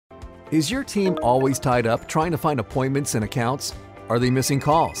Is your team always tied up trying to find appointments and accounts? Are they missing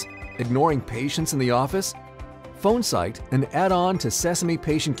calls? Ignoring patients in the office? PhoneSight, an add-on to Sesame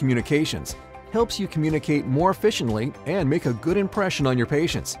Patient Communications, helps you communicate more efficiently and make a good impression on your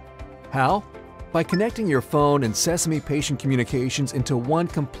patients. How? By connecting your phone and Sesame Patient Communications into one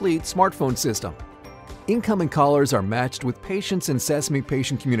complete smartphone system. Incoming callers are matched with patients in Sesame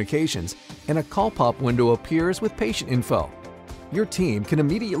Patient Communications, and a call pop window appears with patient info. Your team can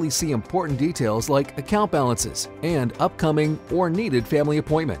immediately see important details like account balances and upcoming or needed family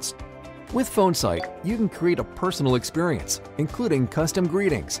appointments. With PhoneSight, you can create a personal experience, including custom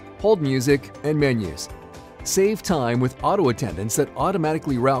greetings, hold music, and menus. Save time with auto attendants that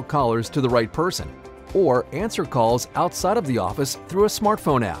automatically route callers to the right person, or answer calls outside of the office through a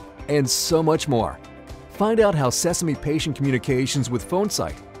smartphone app, and so much more. Find out how Sesame Patient Communications with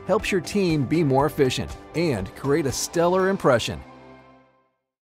PhoneSight helps your team be more efficient and create a stellar impression.